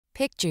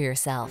Picture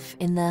yourself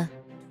in the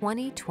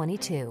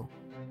 2022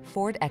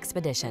 Ford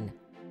Expedition.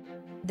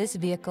 This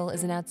vehicle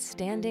is an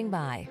outstanding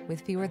buy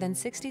with fewer than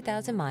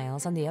 60,000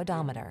 miles on the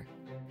odometer.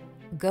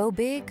 Go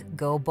big,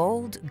 go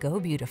bold, go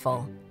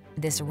beautiful.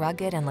 This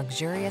rugged and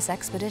luxurious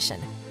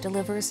Expedition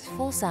delivers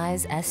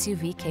full-size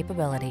SUV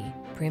capability,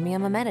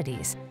 premium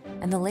amenities,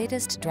 and the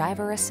latest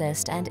driver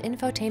assist and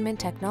infotainment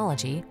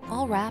technology,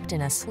 all wrapped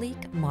in a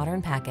sleek, modern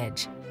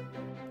package.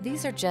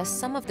 These are just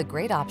some of the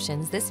great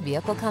options this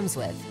vehicle comes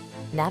with: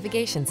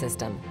 navigation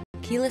system,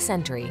 keyless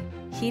entry,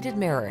 heated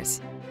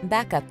mirrors,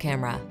 backup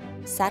camera,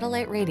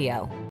 satellite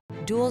radio,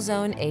 dual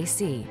zone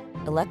AC,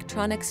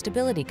 electronic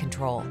stability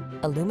control,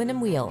 aluminum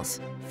wheels,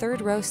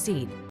 third row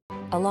seat,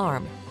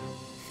 alarm.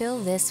 Fill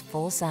this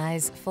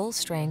full-size,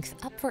 full-strength,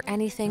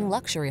 up-for-anything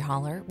luxury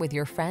hauler with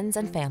your friends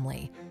and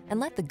family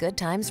and let the good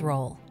times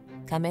roll.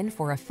 Come in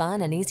for a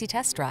fun and easy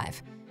test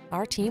drive.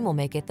 Our team will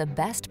make it the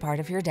best part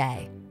of your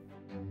day.